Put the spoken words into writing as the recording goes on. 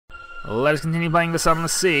Let us continue playing the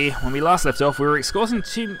Sunless Sea. When we last left off, we were escorting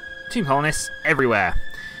tomb colonists everywhere.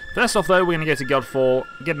 First off, though, we're going to go to Godfall,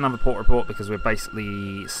 get another port report, because we're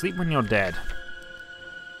basically sleep when you're dead.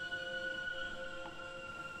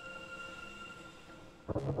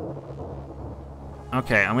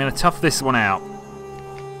 Okay, I'm going to tough this one out.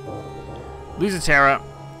 Lose a terror,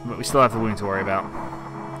 but we still have the wound to worry about.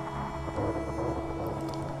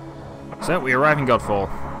 So, we arrive in Godfall.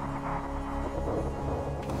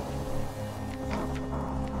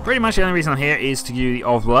 Pretty much the only reason I'm here is to do the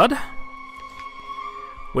Of Blood,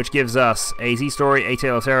 which gives us a Z story, a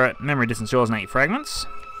Tale of Terror, Memory, Distant Shores, and 8 fragments.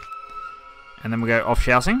 And then we go off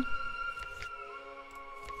shouting.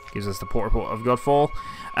 Gives us the port report of Godfall.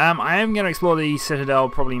 I am going to explore the Citadel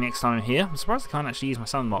probably next time I'm here. I'm surprised I can't actually use my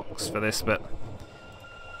sunbox for this, but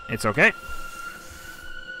it's okay.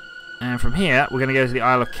 And from here, we're going to go to the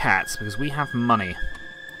Isle of Cats, because we have money.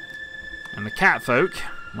 And the cat folk,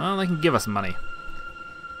 well, they can give us money.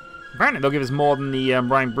 Apparently they'll give us more than the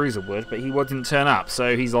Rhine Bruiser would, but he didn't turn up,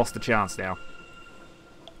 so he's lost the chance now.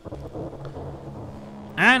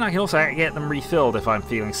 And I can also get them refilled if I'm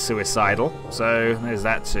feeling suicidal, so there's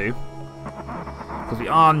that too. Because we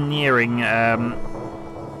are nearing,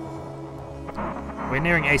 we're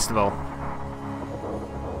nearing Aestival.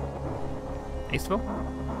 Aestival?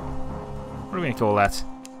 What are we going to call that?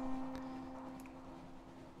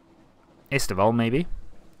 Estival, maybe?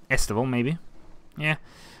 Estival, maybe? Yeah.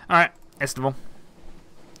 Alright, Estival.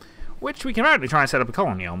 Which we can apparently try and set up a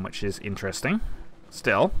colony on, which is interesting.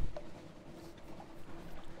 Still.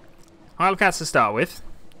 Isle of Cats to start with.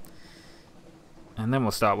 And then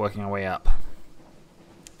we'll start working our way up.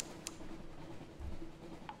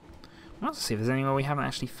 Let's see if there's anywhere we haven't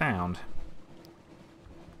actually found.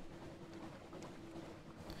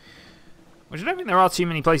 Which I don't think there are too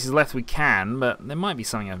many places left we can, but there might be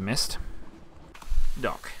something I've missed.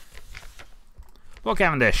 Dock. Lord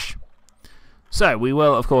Cavendish. So, we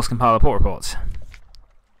will, of course, compile a port report.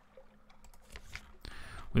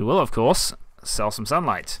 We will, of course, sell some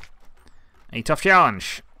sunlight. A tough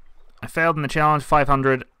challenge. I failed in the challenge,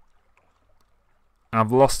 500. And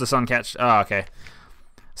I've lost the sun catch. Oh, okay.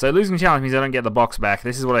 So, losing the challenge means I don't get the box back.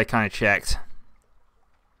 This is what I kind of checked.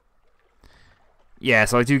 Yeah,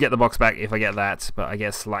 so I do get the box back if I get that, but I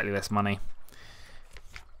get slightly less money.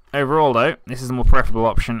 Overall, though, this is the more preferable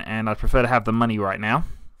option, and I'd prefer to have the money right now.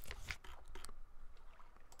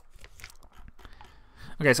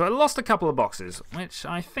 Okay, so I lost a couple of boxes, which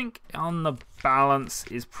I think, on the balance,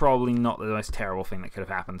 is probably not the most terrible thing that could have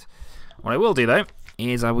happened. What I will do, though,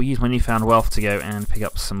 is I will use my newfound wealth to go and pick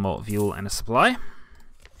up some more fuel and a supply.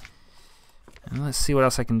 And let's see what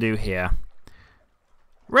else I can do here.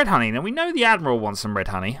 Red honey. Now, we know the Admiral wants some red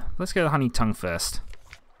honey. Let's go to honey tongue first.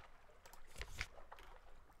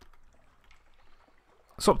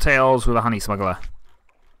 Swap tails with a honey smuggler.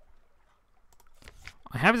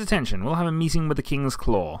 I have his attention. We'll have a meeting with the King's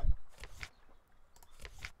Claw.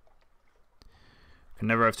 Can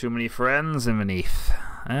never have too many friends in Beneath.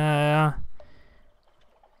 Okay,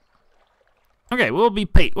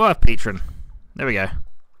 we'll have patron. There we go.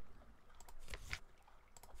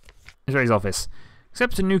 Israel's office.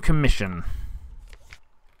 Accept a new commission.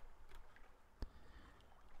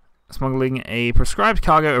 Smuggling a prescribed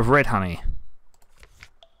cargo of red honey.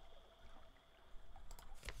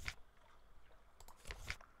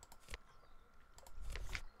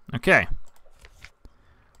 Okay.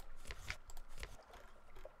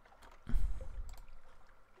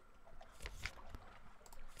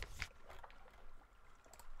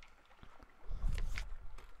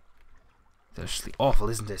 That's just awful,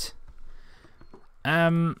 isn't it?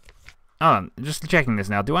 Just checking this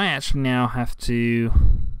now. Do I actually now have to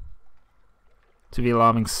the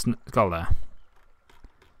alarming skull there?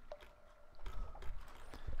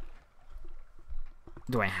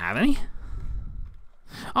 Do I have any?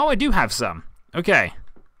 Oh, I do have some. Okay.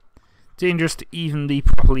 Dangerous to even be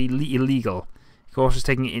properly illegal. Of course, just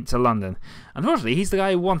taking it to London. Unfortunately, he's the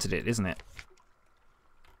guy who wanted it, isn't it?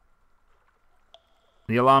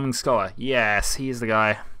 The alarming scholar. Yes, he is the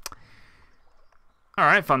guy.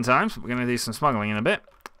 Alright, fun times. We're going to do some smuggling in a bit.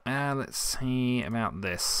 Let's see about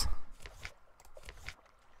this.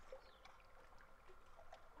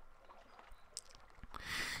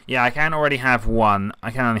 Yeah, I can already have one.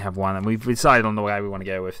 I can only have one, and we've decided on the way we want to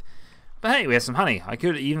go with. But hey, we have some honey. I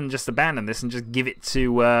could even just abandon this and just give it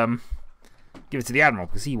to the Admiral,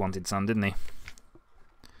 because he wanted some, didn't he?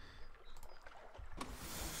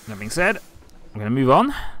 That being said, I'm going to move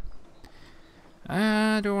on. Do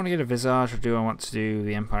I want to get a Visage, or do I want to do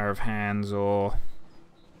the Empire of Hands, or...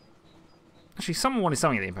 Actually, someone wanted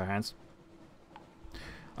something at the Empire of Hands.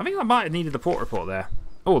 I think I might have needed the port report there.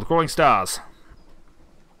 Oh, the crawling stars.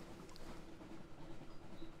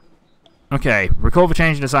 Okay, recall for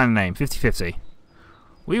change and assign a name. 50-50.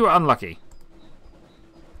 We were unlucky.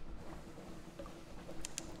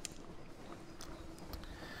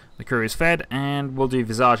 The crew is fed, and we'll do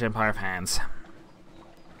Visage Empire of Hands.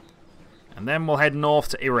 And then we'll head north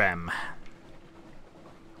to Irem.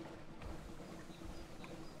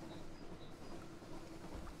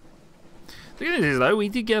 The good news is, though, we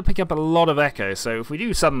did get to pick up a lot of echo, so if we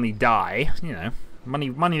do suddenly die, you know,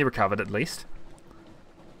 money recovered at least.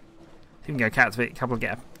 We can go captivate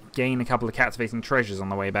gain a couple of captivating treasures on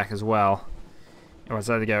the way back as well. Or I'd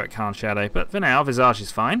rather go at Khan's Shadow, but for now, Visage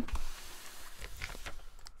is fine.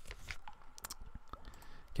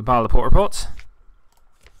 Compile the port report.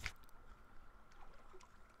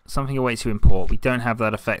 Something awaits you in port. We don't have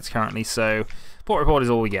that effect currently, so port report is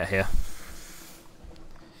all we get here.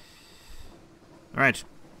 Alright,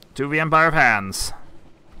 to the Empire of Hands.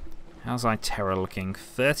 How's our terror looking?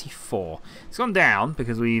 34. It's gone down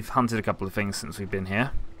because we've hunted a couple of things since we've been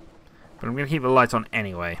here. But I'm going to keep the light on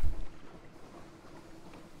anyway.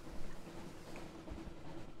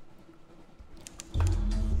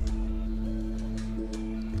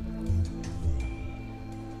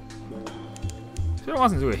 So it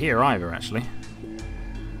wasn't we were here either, actually.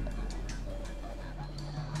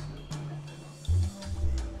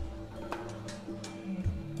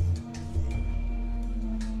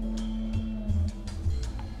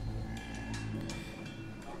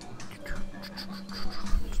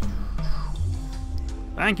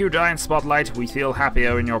 Thank you, Giant Spotlight. We feel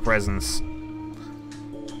happier in your presence.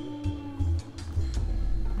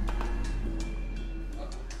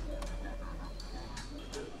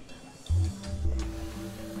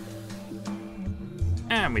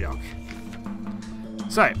 And we dock.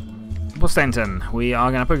 So, Bustenton. We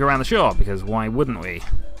are going to poke around the shore, because why wouldn't we?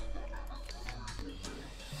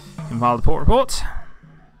 Compile the port report.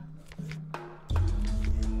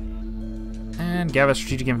 And gather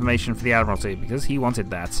strategic information for the Admiralty, because he wanted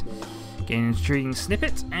that. Gain an intriguing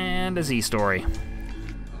snippet and a Z story.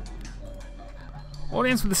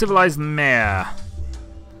 Audience with the civilized mayor.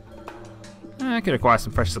 I could acquire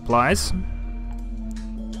some fresh supplies.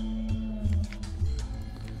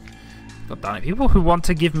 God damn it, people who want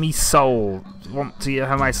to give me soul want to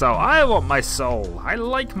have my soul. I want my soul. I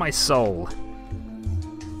like my soul.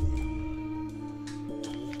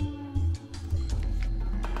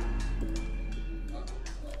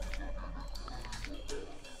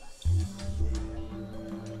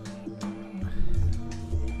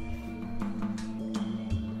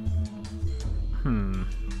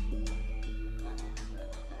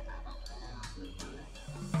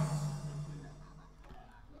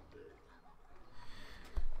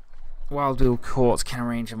 Wildbill Courts can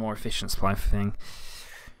arrange a more efficient supply thing.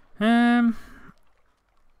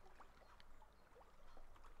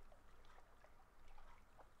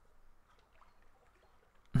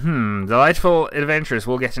 Delightful adventuress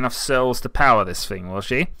will get enough souls to power this thing, will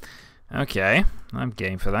she? Okay, I'm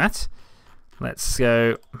game for that. Let's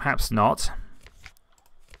go, perhaps not.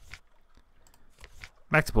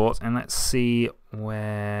 Back to port, and let's see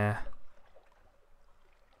where...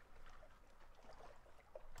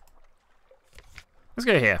 Let's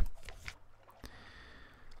go here.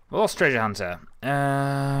 Lost Treasure Hunter.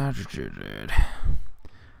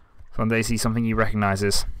 Someday see something he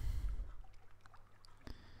recognizes.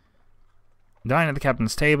 Dine at the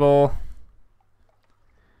captain's table.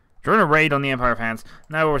 Join a raid on the Empire of Hands.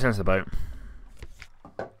 No, we'll return to the boat.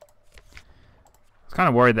 I was kind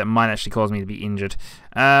of worried that it might actually cause me to be injured.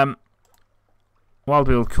 Wildbill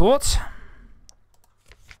Court.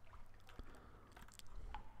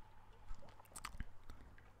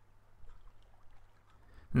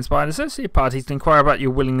 Inspired associate parties to inquire about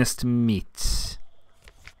your willingness to meet.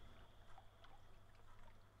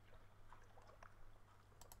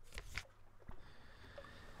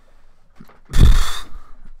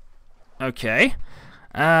 Okay.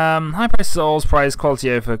 High price souls, prize quality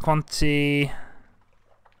over quantity.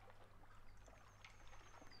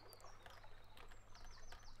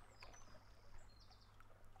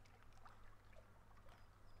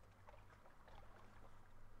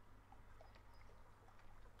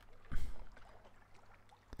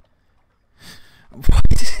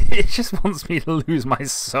 It just wants me to lose my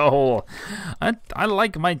soul. I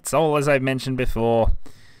like my soul, as I've mentioned before.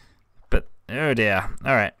 But, oh dear.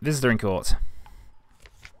 Alright, visitor in court.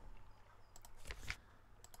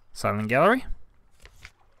 Silent gallery.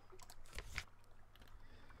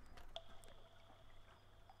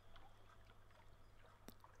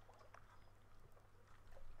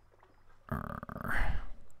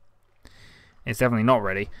 It's definitely not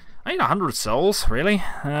ready. I I need 100 souls, really?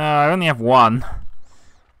 I only have one.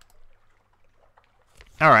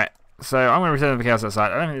 Alright, so I'm going to return to the chaos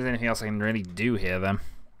outside. I don't think there's anything else I can really do here, then.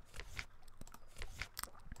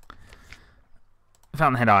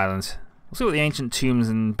 Fountainhead Island. We'll see what the ancient tombs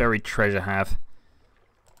and buried treasure have.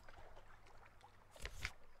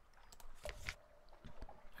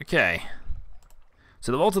 Okay.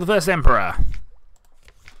 So the Vault of the First Emperor.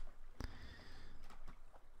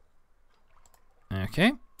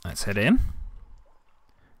 Okay, let's head in.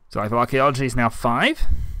 So archaeology is now 5.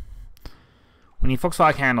 We need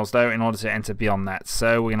foxfire candles, though, in order to enter beyond that.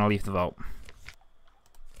 So we're going to leave the vault.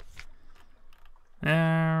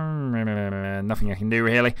 Nothing I can do,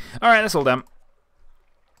 really. Alright, that's all done.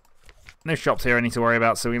 No shops here I need to worry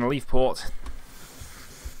about, so we're going to leave port.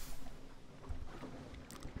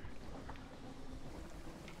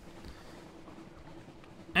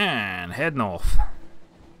 And head north.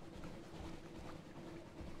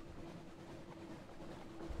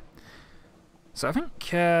 So I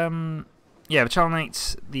think, yeah, the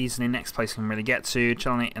Chalonate, these are the next place we can really get to.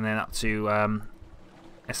 Chalonate and then up to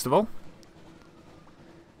Estival.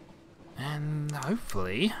 And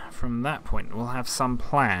hopefully, from that point, we'll have some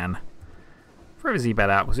plan for a busy bed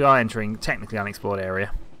out, because we are entering technically unexplored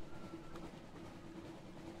area.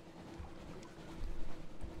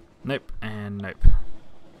 Nope, and nope.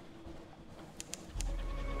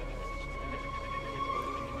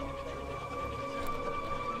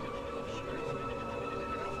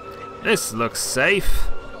 This looks safe.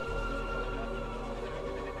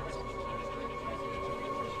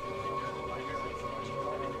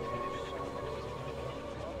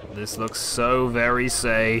 This looks so very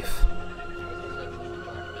safe.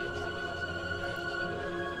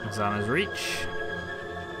 Zana's reach.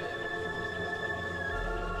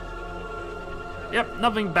 Yep,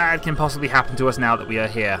 nothing bad can possibly happen to us now that we are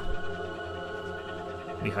here.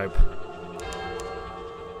 We hope.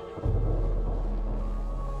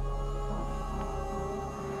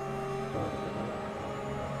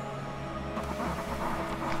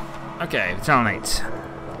 Okay, Chalonate.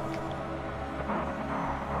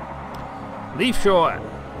 Leave shore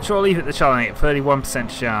leave at the Chalonate, 31%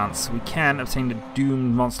 chance. We can obtain the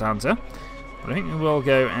Doomed Monster Hunter. But I think we will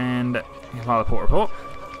go and compile the port report.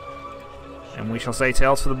 And we shall say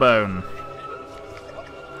tales for the bone.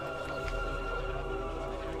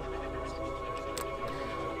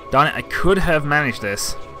 Darn it, I could have managed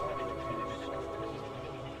this.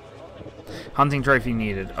 Hunting trophy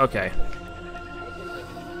needed. Okay.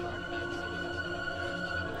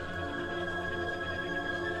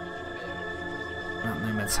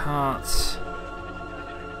 Heart. So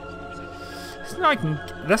I can,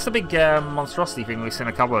 that's the big monstrosity thing we've seen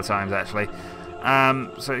a couple of times actually.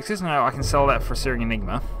 So it says now I can sell that for Searing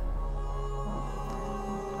Enigma.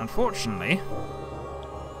 Unfortunately,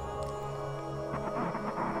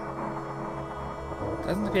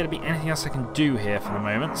 doesn't appear to be anything else I can do here for the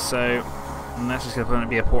moment. So that's just going to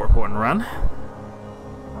be a port report and run.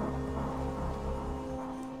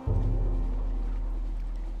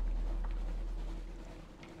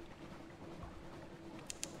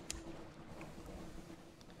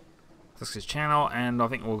 His channel, and I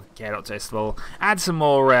think we'll get up to Estival. Add some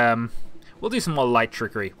more. We'll do some more light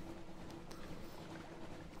trickery,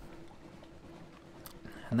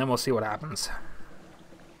 and then we'll see what happens.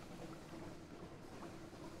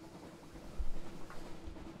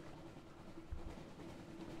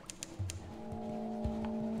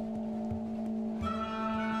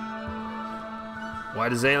 Why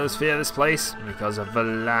do Zailers fear this place? Because of the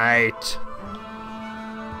light.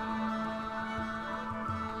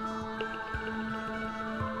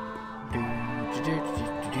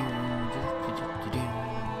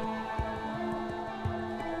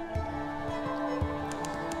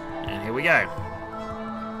 And here we go.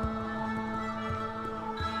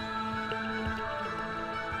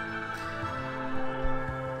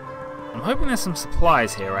 I'm hoping there's some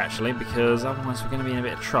supplies here actually, because otherwise we're going to be in a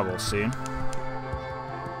bit of trouble soon.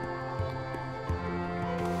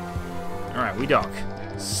 Alright, we dock.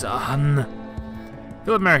 Son!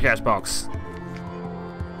 Fill up Mericatch box.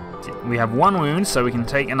 We have one wound, so we can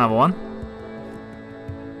take another one.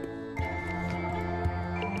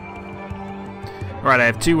 Right, I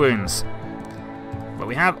have 2 wounds. But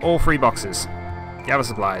we have all 3 boxes. Gather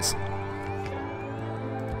supplies.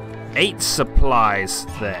 8 supplies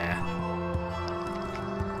there.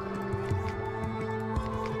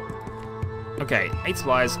 Okay, 8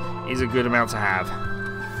 supplies is a good amount to have.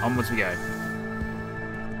 Onwards we go.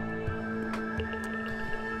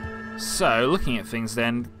 So, looking at things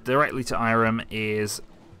then, directly to Irem is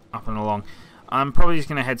up and along. I'm probably just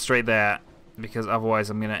going to head straight there. because otherwise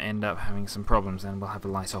I'm going to end up having some problems, and we'll have the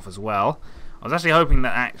light off as well. I was actually hoping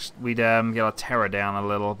that we'd get our terror down a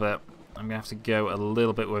little, but I'm going to have to go a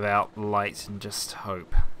little bit without light and just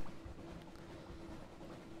hope.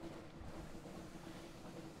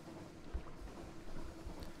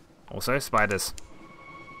 Also, spiders.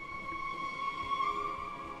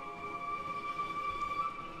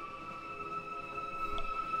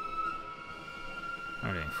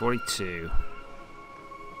 Okay, 42.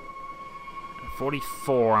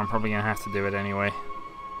 44, I'm probably going to have to do it anyway.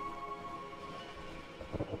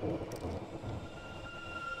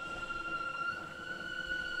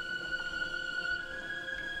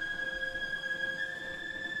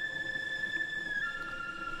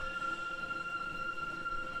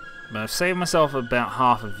 But I've saved myself about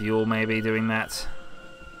half a fuel, maybe, doing that.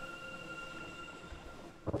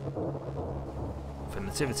 For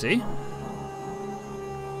nativity.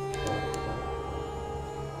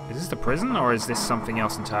 Is this the prison, or is this something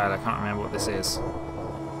else entirely? I can't remember what this is.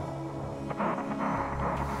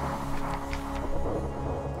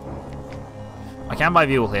 I can buy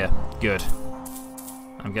fuel here. Good.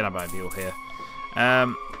 I'm gonna buy fuel here.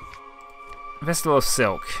 Vestal of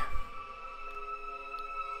Silk.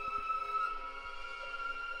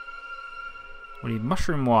 We need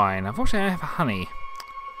mushroom wine. Unfortunately, I have honey.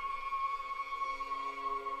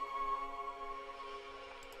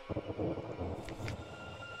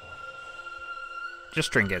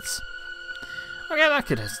 Just trinkets. Okay, that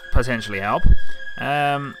could potentially help.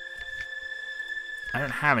 I don't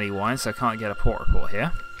have any wine, so I can't get a port report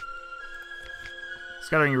here.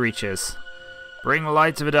 Scattering reaches. Bring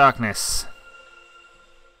light to the darkness.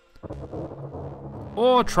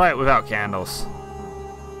 Or try it without candles.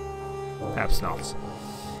 Perhaps not.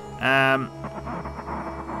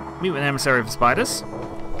 Meet with an emissary for spiders.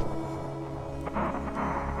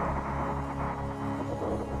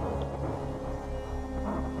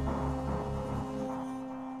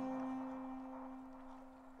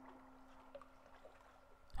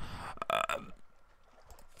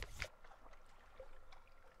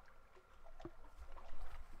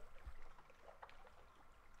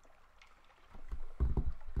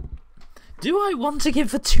 Do I want to give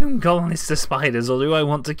the tomb colonists to spiders, or do I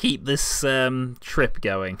want to keep this trip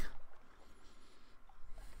going?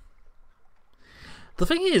 The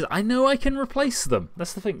thing is, I know I can replace them.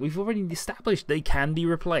 That's the thing. We've already established they can be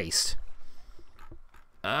replaced.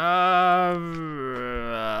 No,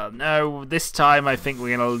 this time I think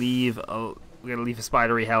we're gonna leave the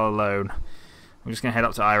spidery hell alone. We're just gonna head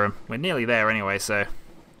up to Irem. We're nearly there anyway, so.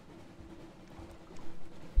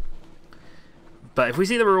 But if we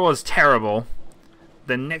see the reward's terrible,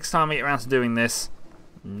 then next time we get around to doing this,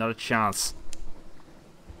 not a chance.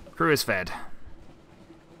 Crew is fed.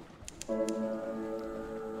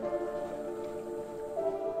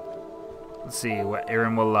 Let's see where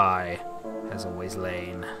Irem will lie. Has always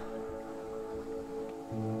lain.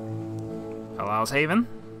 Carlisle's Haven.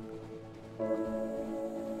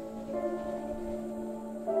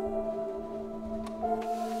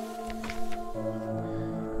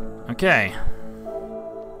 Okay.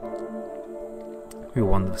 We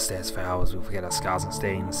will wander the stairs for hours, we will forget our scars and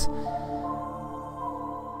stains. We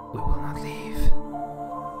will not leave.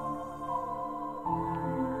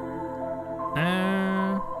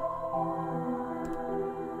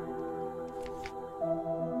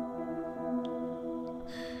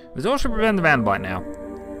 The door should prevent the Vandbite now.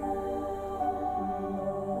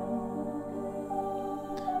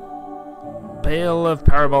 Bale of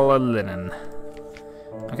Parabola linen.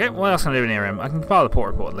 Okay, what else can I do near him? I can compile the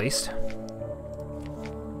port report at least.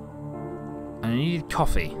 I need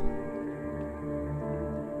coffee.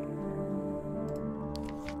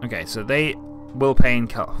 Okay, so they will pay in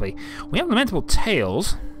coffee. We have lamentable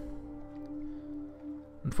tales.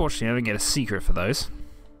 Unfortunately, I didn't get a secret for those.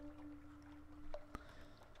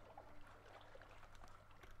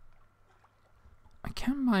 I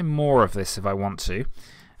can buy more of this if I want to.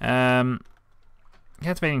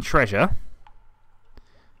 Captivating treasure.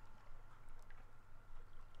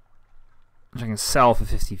 Which I can sell for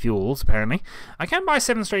 50 fuels, apparently. I can buy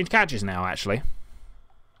 7 strange catches now, actually.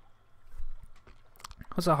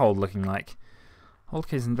 What's our hold looking like?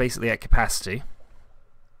 Hold is basically at capacity.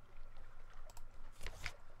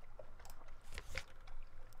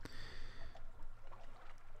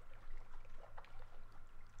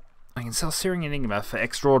 I can sell Searing Enigma for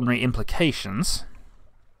extraordinary implications.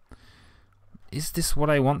 Is this what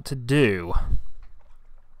I want to do?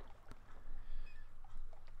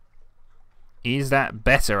 Is that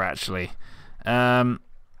better, actually? Dread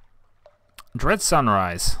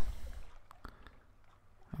Sunrise.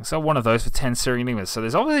 I can sell one of those for 10 Searing Enigmas. So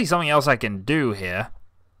there's obviously something else I can do here.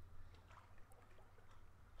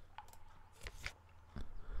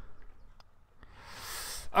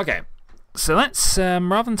 Okay, so let's,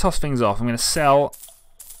 rather than toss things off, I'm going to sell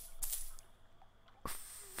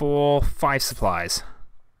for 5 supplies.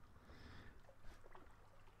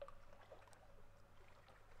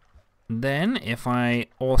 Then, if I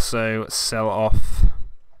also sell off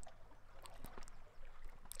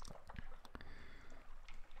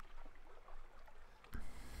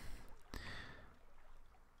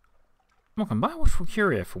I can buy a watchful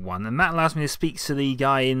courier for 1, and that allows me to speak to the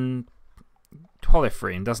guy in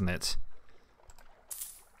Holifreen, doesn't it?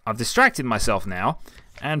 I've distracted myself now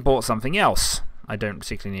and bought something else I don't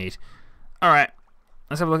particularly need. Alright,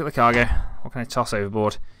 let's have a look at the cargo. What can I toss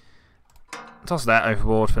overboard? Toss that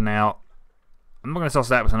overboard for now. I'm not going to toss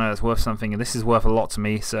that because I know it's worth something, and this is worth a lot to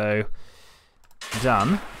me, so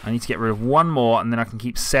done. I need to get rid of 1 more, and then I can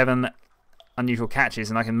keep 7 unusual catches,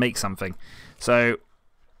 and I can make something. So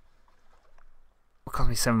it'll cost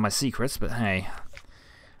me 7 of my secrets, but hey,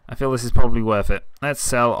 I feel this is probably worth it. Let's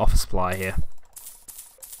sell off a supply here.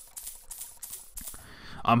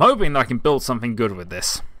 I'm hoping that I can build something good with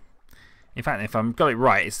this. In fact, if I've got it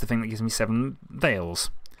right, it's the thing that gives me 7 veils.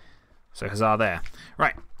 So huzzah there.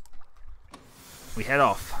 Right. We head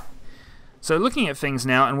off. So looking at things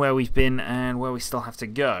now and where we've been and where we still have to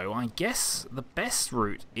go, I guess the best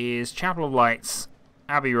route is Chapel of Lights,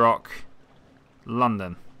 Abbey Rock,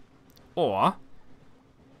 London. Or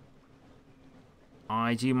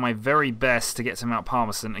I do my very best to get to Mount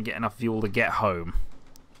Palmerston and get enough fuel to get home.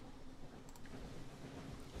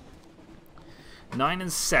 9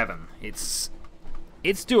 and 7. It's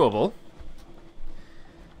doable.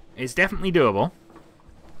 It's definitely doable.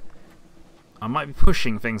 I might be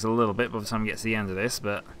pushing things a little bit by the time we get to the end of this,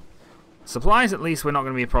 but supplies at least we're not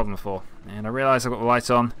going to be a problem for. And I realise I've got the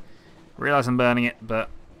lights on. I realise I'm burning it, but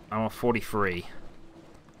I'm on 43.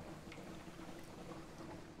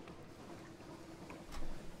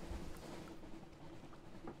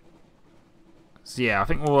 So yeah, I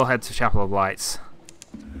think we'll head to Chapel of Lights.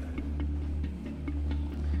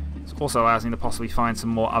 This also allows me to possibly find some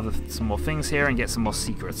more things here and get some more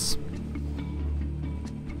secrets.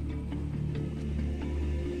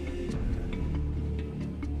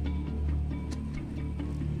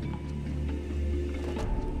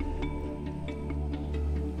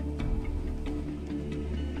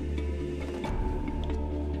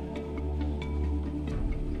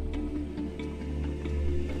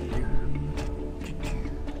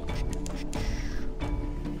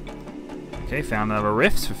 Okay, found another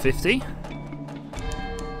rift for 50.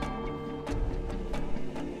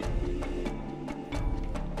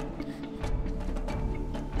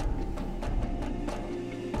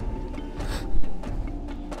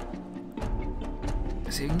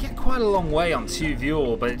 So you can get quite a long way on 2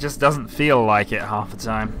 fuel, but it just doesn't feel like it half the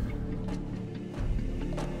time.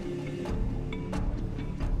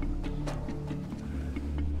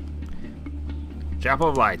 Chapel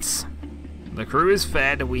of Lights. The crew is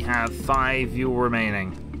fed, we have 5 fuel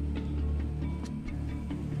remaining.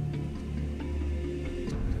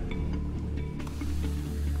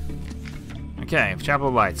 Okay, Chapel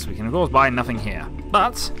of Lights. We can of course buy nothing here,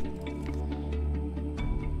 but we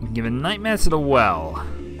can give a nightmare to the well.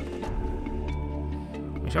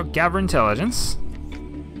 We shall gather intelligence.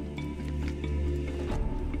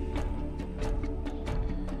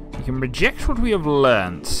 We can reject what we have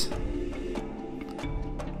learnt.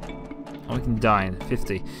 Oh, we can die in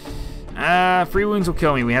 50. 3 wounds will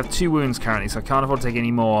kill me. We have 2 wounds currently, so I can't afford to take any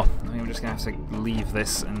more. I think I'm just going to have to leave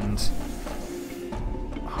this and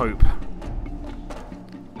hope.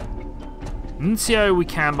 Nuncio we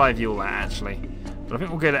can buy fuel at, actually. But I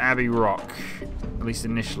think we'll go to Abbey Rock, at least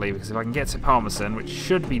initially, because if I can get to Palmerston, which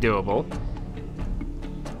should be doable,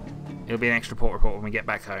 it'll be an extra port report when we get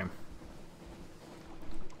back home.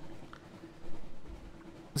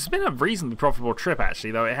 This has been a reasonably profitable trip,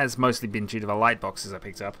 actually, though it has mostly been due to the light boxes I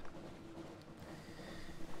picked up.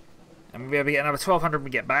 And we'll be able to get another 1,200 when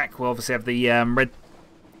we get back. We'll obviously have the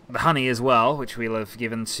honey as well, which we'll have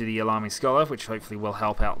given to the Alarming Scholar, which hopefully will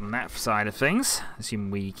help out on that side of things,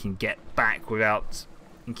 assuming we can get back without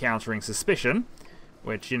encountering suspicion,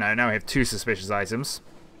 which, you know, now we have 2 suspicious items,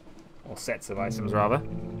 or sets of items, rather.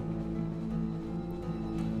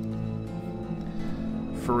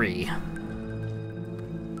 3.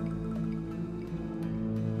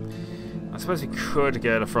 I suppose we could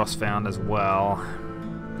go to Frostfound as well,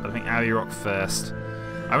 but I think Abbey Rock first.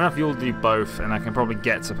 I have enough fuel to do both, and I can probably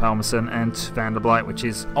get to Palmerston and Vanderblight, which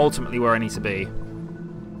is ultimately where I need to be.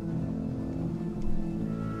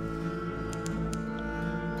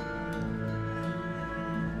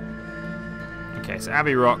 Okay, so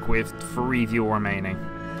Abbey Rock with 3 fuel remaining.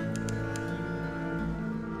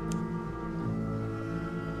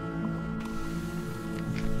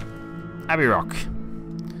 Abbey Rock.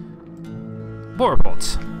 Port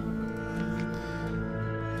report.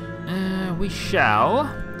 We shall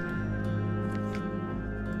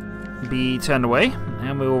be turned away,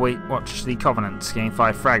 and we will watch the Covenant gain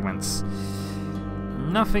 5 fragments.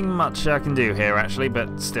 Nothing much I can do here, actually,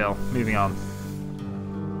 but still, moving on.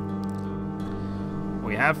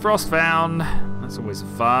 We have Frostbound. That's always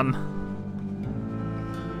fun.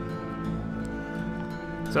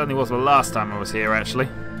 Certainly was the last time I was here, actually.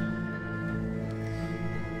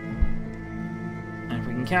 And if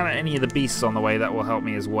we can encounter any of the beasts on the way, that will help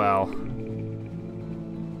me as well.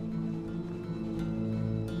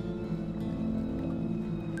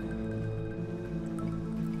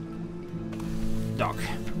 Dock.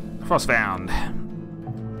 Frostbound.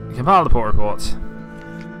 Compile the port report.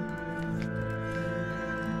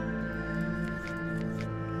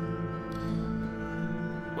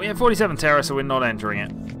 We have 47 terror, so we're not entering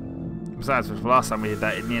it. Besides, the last time we did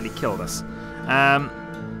that, it nearly killed us.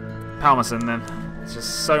 Palmerston, then. It's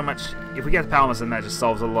just so much... If we get to Palmerston, that just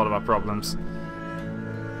solves a lot of our problems.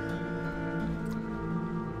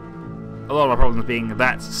 A lot of our problems being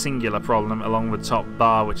that singular problem along the top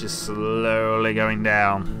bar, which is slowly going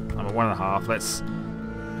down. I'm at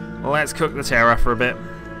 1.5. Let's cook the terror for a bit.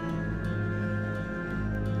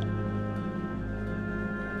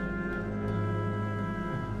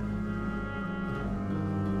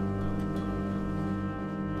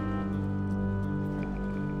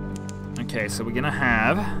 Okay, so we're gonna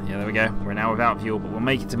have... Yeah, there we go. We're now without fuel, but we'll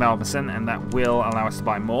make it to Malverson, and that will allow us to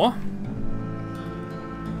buy more.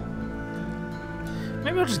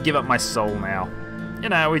 Maybe I'll just give up my soul now. You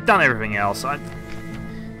know, we've done everything else. It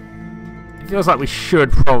feels like we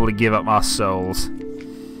should probably give up our souls.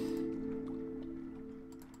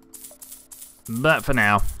 But for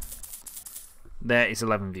now, there is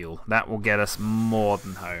 11 fuel. That will get us more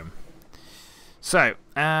than home. So,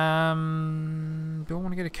 do I want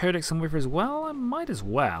to get a Codex and Wither as well? I might as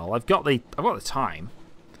well. I've got the time.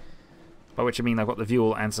 By which I mean I've got the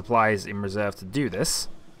fuel and supplies in reserve to do this.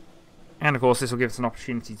 And of course this will give us an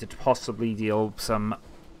opportunity to possibly deal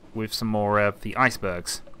with some more of the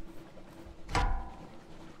icebergs.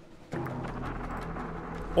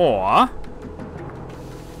 Or,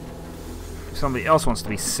 if somebody else wants to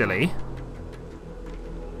be silly,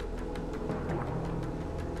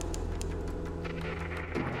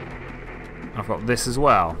 I've got this as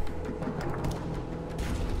well.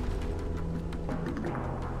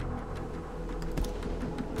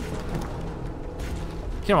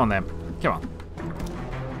 Come on then. Come on.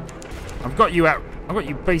 I've got you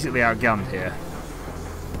basically outgunned here.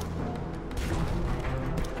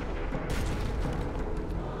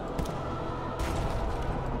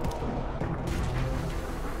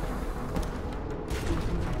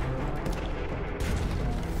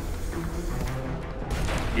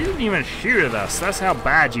 You didn't even shoot at us. That's how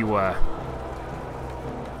bad you were.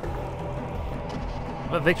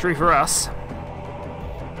 But victory for us.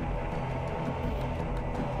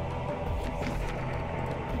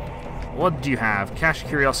 What do you have? Cache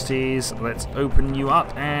curiosities. Let's open you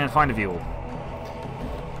up and find a fuel.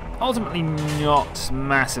 Ultimately not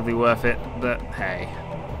massively worth it, but hey.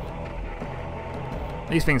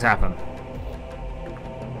 These things happen.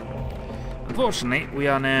 Unfortunately, we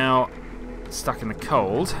are now stuck in the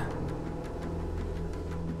cold.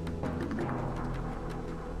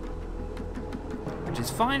 Which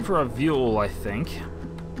is fine for a fuel, I think.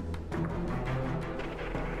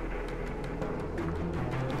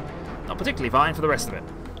 Not particularly fine for the rest of it.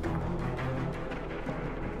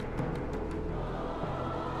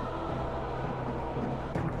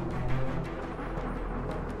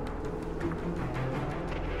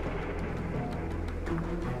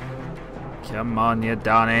 Come on, you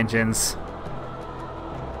darn engines.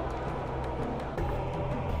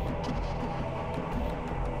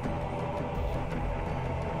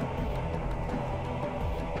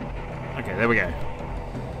 Okay, there we go.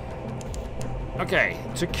 Okay,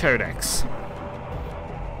 to Codex.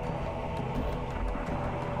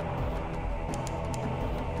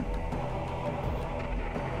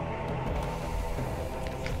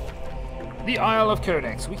 The Isle of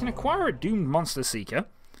Codex. We can acquire a doomed monster seeker.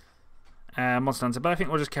 Monster hunter, but I think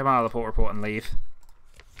we'll just come out of the port report and leave.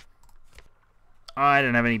 I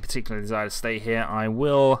don't have any particular desire to stay here. I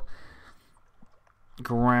will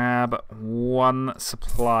grab one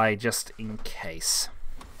supply just in case.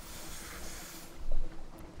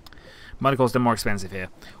 Might have caused them more expensive here.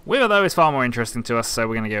 Wither, though, is far more interesting to us, so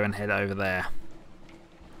we're going to go and head over there.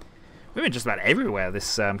 We've been just about everywhere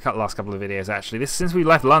this last couple of videos, actually. Since we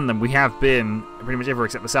left London, we have been pretty much everywhere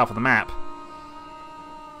except the south of the map.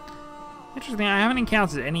 Interesting, I haven't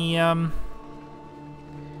encountered any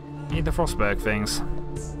Need the Frostberg things.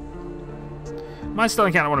 Might still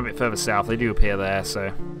encounter one a bit further south. They do appear there,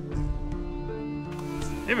 so...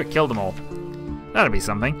 Maybe we killed them all. That'll be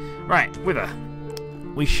something. Right, Wither.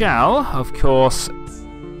 We shall, of course,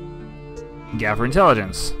 gather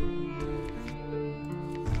intelligence.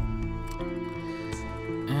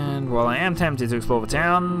 And while I am tempted to explore the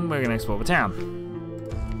town, we're going to explore the town.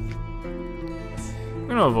 We're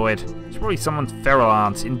going to avoid. She's probably someone's feral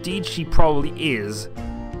aunt. Indeed, she probably is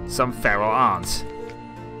some feral aunt.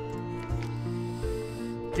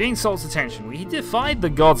 Gain Salt's attention. We defied the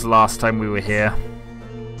gods last time we were here.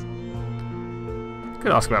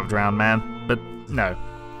 Could ask about the drowned man, but no.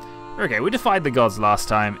 Okay, we defied the gods last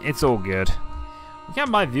time. It's all good. We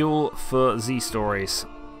can buy fuel for Z stories.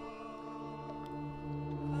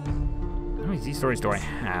 How many Z stories do I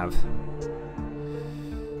have?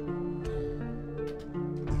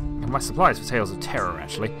 My supplies for Tales of Terror,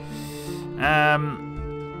 actually.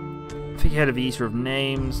 Figurehead of the Eater of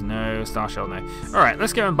Names. No. Starshell, no. Alright,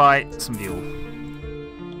 let's go and buy some fuel.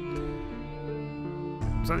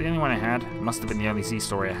 Was that the only one I had? Must have been the only Z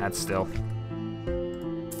story I had still.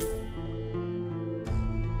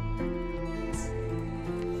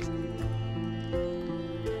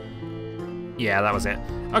 Yeah, that was it.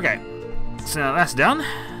 Okay, so now that's done.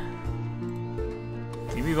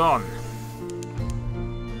 We move on.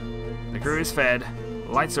 The crew is fed,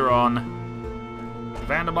 lights are on,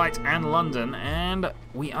 Vanderbilt and London, and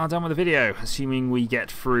we are done with the video, assuming we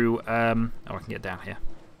get through... oh, I can get down here.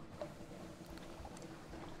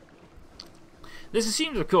 This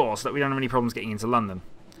assumes, of course, that we don't have any problems getting into London.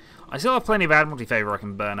 I still have plenty of Admiralty favour I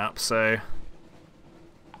can burn up, so...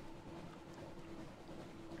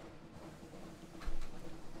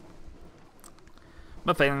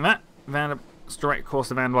 But failing that, direct course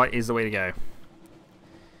to Vanderbilt is the way to go.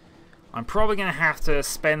 I'm probably going to have to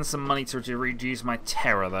spend some money to reduce my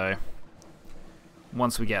terror, though,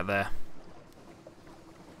 once we get there.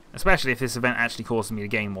 Especially if this event actually causes me to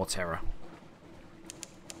gain more terror.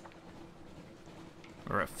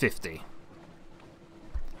 We're at 50.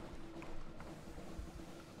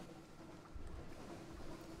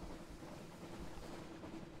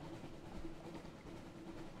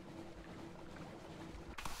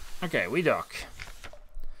 Okay, we dock.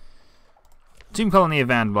 Tomb Colony of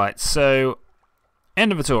Vanderbilt. So,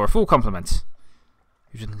 end of the tour, a full complement.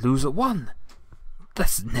 You didn't lose at one.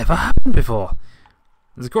 That's never happened before.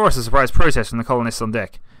 There's of course a surprise protest from the colonists on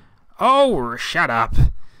deck. Oh, shut up.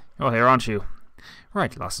 You're here, aren't you?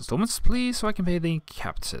 Right, last installments, please, so I can pay the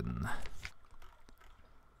captain.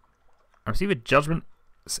 I receive a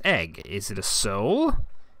judgment's egg. Is it a soul?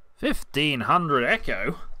 1500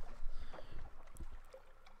 echo?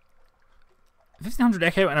 1500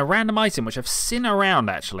 echo and a random item, which I've seen around,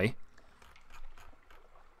 actually.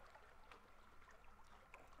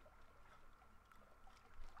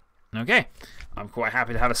 Okay, I'm quite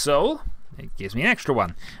happy to have a soul. It gives me an extra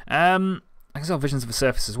one. I can sell visions of the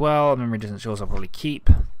surface as well. Memory distant shores I'll probably keep.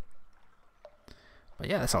 But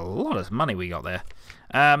yeah, that's a lot of money we got there.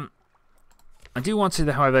 I do want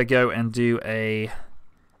to, however, go and do a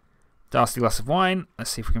Dastardly glass of wine.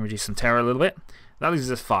 Let's see if we can reduce some terror a little bit. That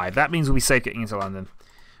leaves us 5. That means we'll be safe getting into London.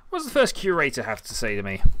 What does the first curator have to say to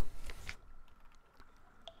me?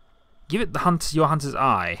 Give it your hunter's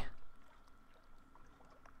eye.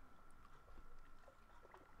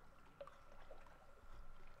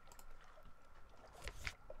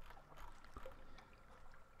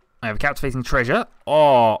 I have a captivating treasure.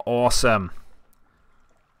 Oh, awesome.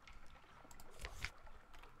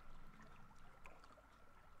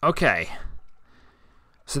 Okay.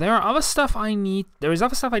 So there are other stuff I need. There is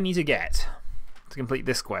other stuff I need to get to complete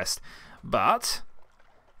this quest, but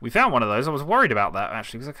we found one of those. I was worried about that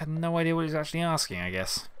actually because I had no idea what he was actually asking. I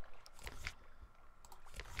guess.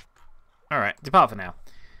 All right, depart for now.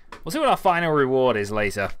 We'll see what our final reward is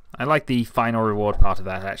later. I like the final reward part of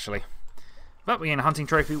that actually. But we gained a hunting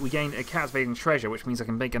trophy. We gained a captivating treasure, which means I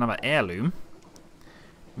can make another heirloom,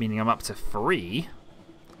 meaning I'm up to 3.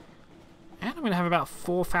 And I'm going to have about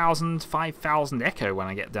 4,000, 5,000 echo when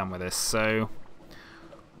I get done with this, so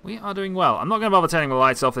we are doing well. I'm not going to bother turning the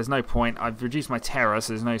lights off, there's no point. I've reduced my terror,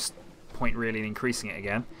 so there's no point really in increasing it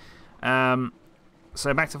again.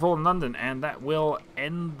 So back to Fallen London, and that will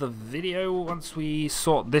end the video once we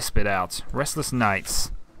sort this bit out. Restless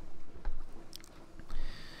Nights.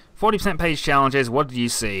 40% page challenges, what did you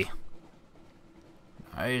see?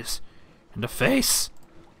 Eyes and a face.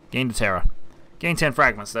 Gained a terror. Gain 10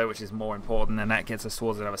 fragments though, which is more important, and that gets us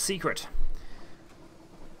towards another secret.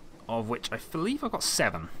 Of which I believe I got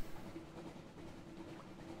 7.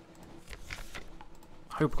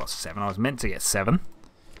 I hope I got 7. I was meant to get 7.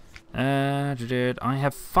 I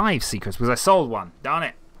have 5 secrets because I sold one. Darn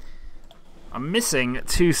it. I'm missing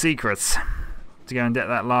 2 secrets to go and get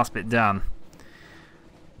that last bit done.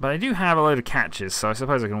 But I do have a load of catches, so I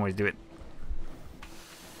suppose I can always do it.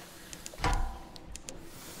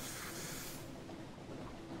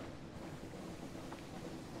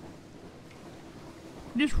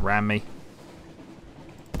 You just ram me.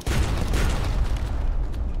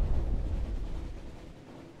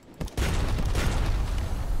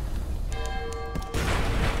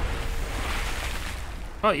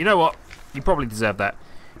 Well, you know what? You probably deserve that.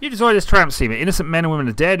 You destroyed this tramp steamer. Innocent men and women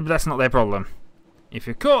are dead, but that's not their problem. If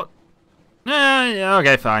you're caught... yeah,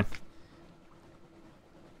 okay, fine.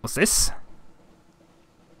 What's this?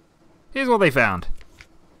 Here's what they found.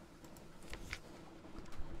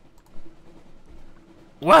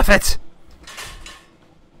 Worth it!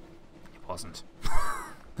 It wasn't.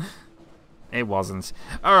 It wasn't.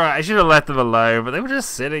 Alright, I should have left them alone, but they were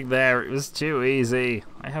just sitting there. It was too easy.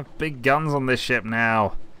 I have big guns on this ship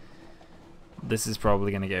now. This is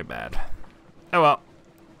probably going to go bad. Oh well.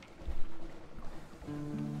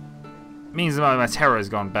 Means that my terror has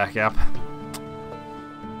gone back up.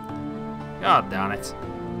 God darn it.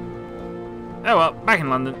 Oh well, back in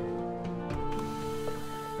London.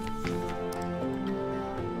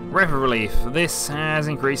 Rapid relief. This has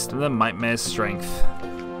increased the Nightmare's strength.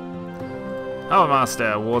 Oh,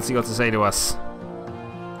 Master, what's he got to say to us?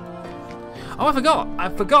 Oh, I forgot.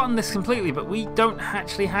 I've forgotten this completely, but we don't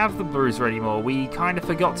actually have the bruiser anymore. We kind of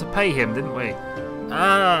forgot to pay him, didn't we?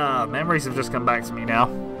 Ah, memories have just come back to me now.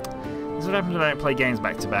 This is what happens when I don't play games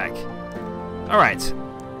back to back. Alright.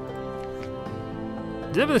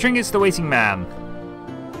 Deliver the trinkets to the waiting man.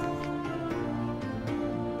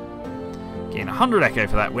 Gain 100 echo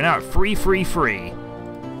for that. We're now at free.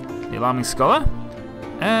 The alarming scholar.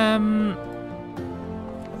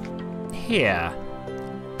 Here.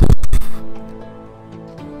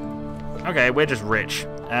 Okay, we're just rich.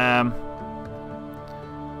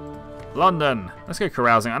 London. Let's go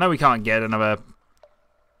carousing. I know we can't get another...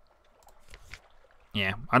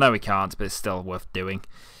 Yeah, I know we can't, but it's still worth doing.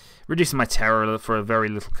 Reducing my terror for a very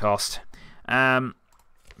little cost.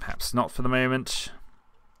 Perhaps not for the moment.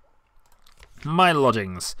 My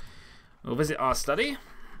lodgings. We'll visit our study.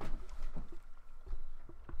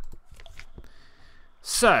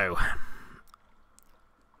 So,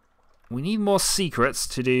 we need more secrets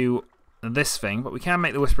to do this thing, but we can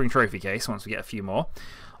make the Whispering Trophy case once we get a few more.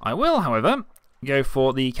 I will, however, go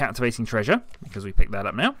for the Captivating Treasure, because we picked that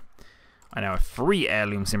up now. I now have 3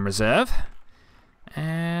 heirlooms in reserve.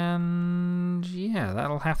 And yeah,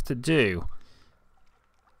 that'll have to do.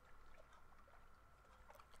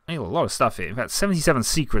 I need a lot of stuff here. In fact, 77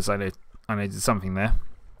 secrets I know did something there.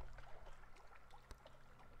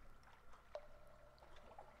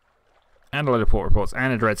 And a load of port reports,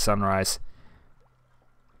 and a dread sunrise.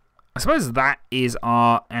 I suppose that is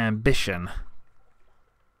our ambition.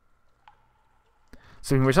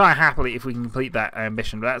 So we can retire happily if we can complete that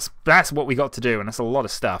ambition. But that's what we got to do, and that's a lot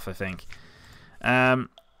of stuff, I think.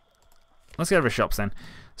 Let's go over to shops then.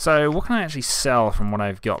 So what can I actually sell from what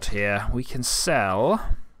I've got here? We can sell...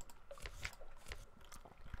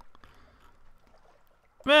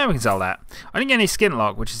 Well, we can sell that. I didn't get any skin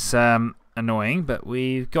lock, which is annoying, but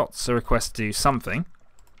we've got a request to do something.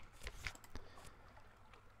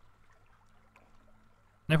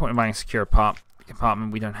 No point in buying a secure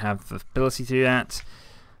apartment. We don't have the ability to do that.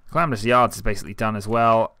 Glamorous Yards is basically done as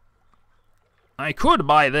well. I could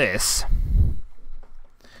buy this.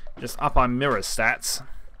 Just up our mirror stats.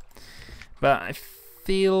 But I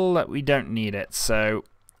feel that we don't need it, so...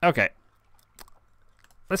 Okay.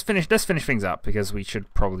 Let's finish things up, because we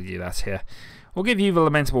should probably do that here. We'll give you the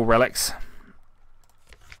Lamentable Relics,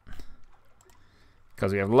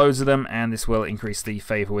 because we have loads of them, and this will increase the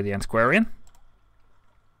favour with the Antiquarian.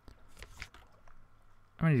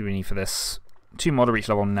 How many do we need for this? 2 more to reach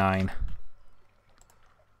level 9.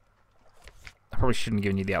 I probably shouldn't have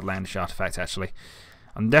given you the Outlandish Artifact, actually.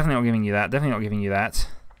 I'm definitely not giving you that. Definitely not giving you that.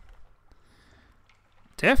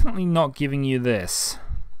 Definitely not giving you this.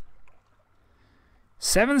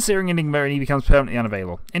 7 Searing Enigma and he becomes permanently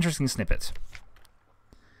unavailable. Interesting snippet.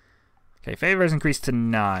 Okay, favour is increased to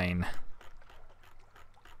 9.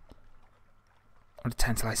 What a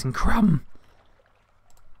tantalising crumb.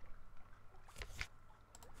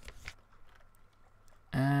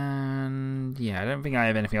 And yeah, I don't think I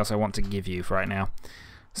have anything else I want to give you for right now.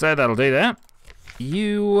 So that'll do that.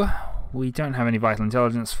 You, we don't have any vital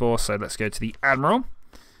intelligence for, so let's go to the Admiral.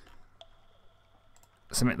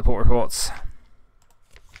 Submit the port reports.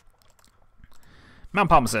 Mount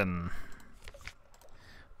Palmerston.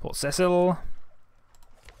 Port Cecil.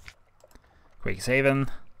 Quakers Haven.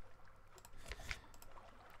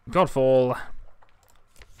 Godfall.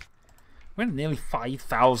 We're at nearly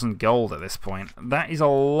 5,000 gold at this point. That is a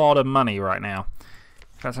lot of money right now.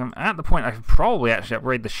 In fact, I'm at the point I could probably actually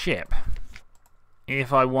upgrade the ship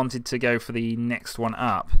if I wanted to go for the next one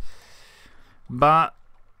up. But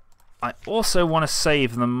I also want to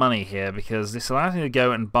save the money here because this allows me to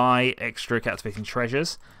go and buy extra captivating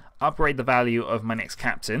treasures, upgrade the value of my next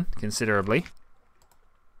captain considerably.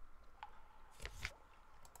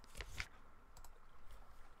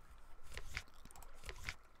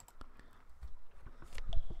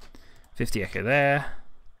 $50 echo there.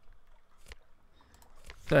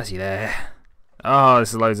 30 there. Oh,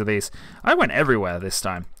 there's loads of these. I went everywhere this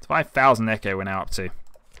time. 5,000 echo we're now up to.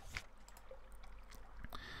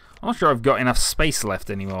 I'm not sure I've got enough space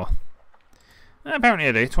left anymore. Apparently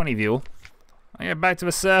I do. 20 fuel. I get back to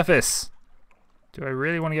the surface. Do I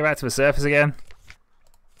really want to go back to the surface again?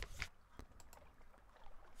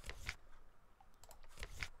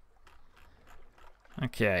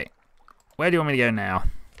 Okay. Where do you want me to go now?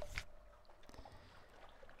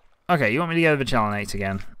 Okay, you want me to go to the Challenate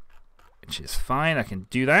again. Which is fine, I can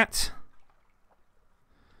do that.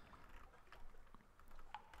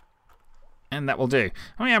 And that will do.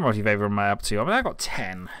 How many Admiralty Favour am I up to? I mean, I've got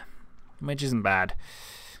 10, which isn't bad.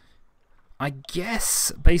 I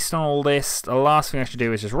guess, based on all this, the last thing I should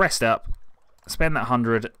do is just rest up, spend that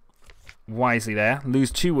 100 wisely there,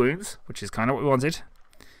 lose 2 wounds, which is kind of what we wanted.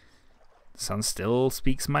 The sun still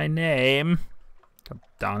speaks my name. God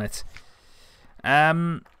darn it.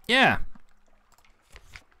 Yeah.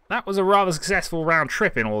 That was a rather successful round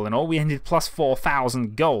trip in all. We ended plus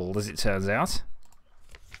 4,000 gold, as it turns out.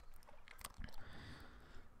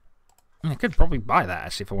 I could probably buy that,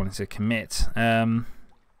 actually, if I wanted to commit. I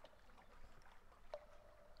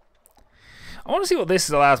want to see what this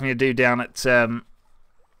allows me to do down at down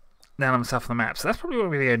on the south of the map. So that's probably where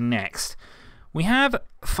we're going to go next. We have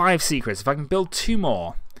 5 secrets. If I can build 2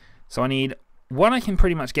 more. So I need 1 I can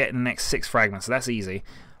pretty much get in the next 6 fragments, so that's easy.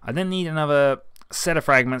 I then need another set of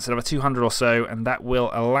fragments, another 200 or so, and that will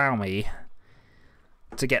allow me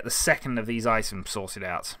to get the second of these items sorted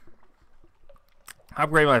out.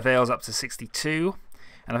 Upgrade my veils up to 62,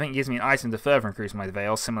 and I think it gives me an item to further increase my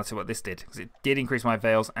veils, similar to what this did, because it did increase my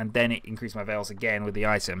veils, and then it increased my veils again with the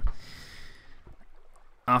item.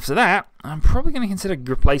 After that, I'm probably going to consider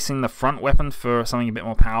replacing the front weapon for something a bit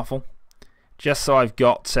more powerful, just so I've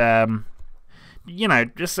got... you know,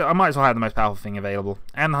 just I might as well have the most powerful thing available.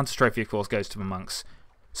 And the Hunter's Trophy, of course, goes to the monks.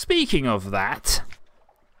 Speaking of that...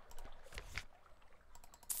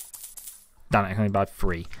 Done it, I can only buy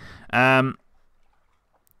 3.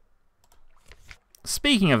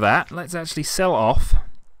 Speaking of that, let's actually sell off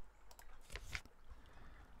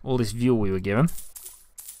all this fuel we were given.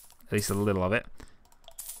 At least a little of it.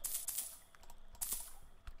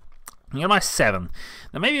 I'm going to buy 7.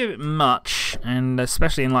 That may be a bit much, and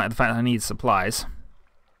especially in light of the fact that I need supplies.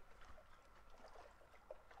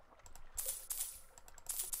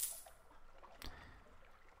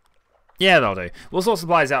 Yeah, that'll do. We'll sort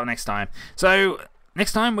supplies out next time. So,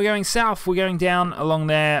 next time we're going south, we're going down along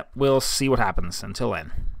there. We'll see what happens. Until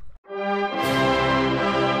then.